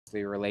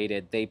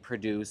related. They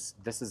produce,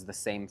 this is the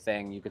same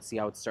thing. You could see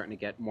how it's starting to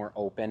get more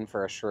open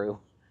for a shrew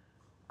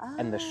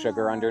and the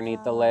sugar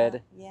underneath the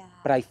lid. Yeah.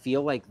 But I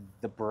feel like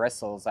the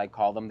bristles, I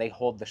call them, they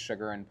hold the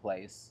sugar in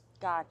place.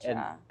 Gotcha. And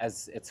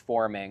as it's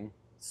forming,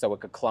 so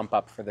it could clump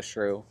up for the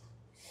shrew.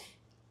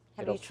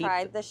 Have you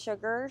tried the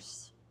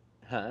sugars?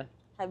 Huh?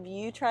 Have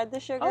you tried the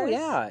sugars? Oh,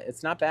 yeah.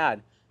 It's not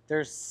bad.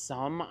 There's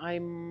some I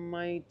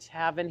might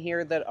have in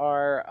here that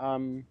are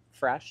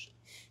fresh.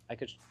 I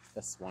could,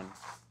 this one.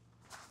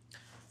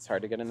 It's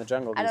hard to get in the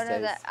jungle these days. I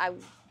don't know that I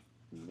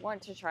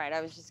want to try it.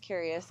 I was just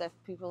curious if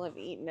people have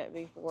eaten it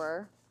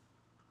before.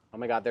 Oh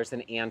my God, there's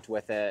an ant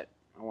with it.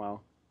 Oh,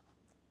 well.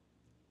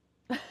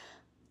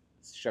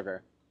 It's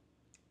sugar.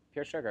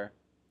 Pure sugar.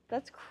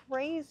 That's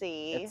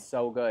crazy. It's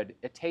so good.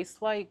 It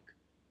tastes like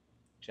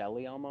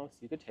jelly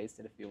almost. You could taste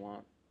it if you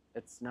want.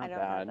 It's not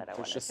bad.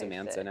 There's just some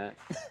ants in it.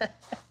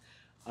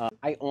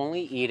 I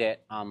only eat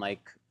it on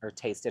or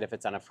taste it if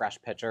it's on a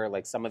fresh pitcher.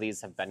 Like some of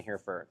these have been here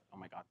for, oh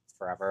my God,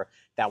 forever.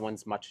 That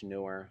one's much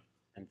newer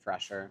and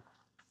fresher.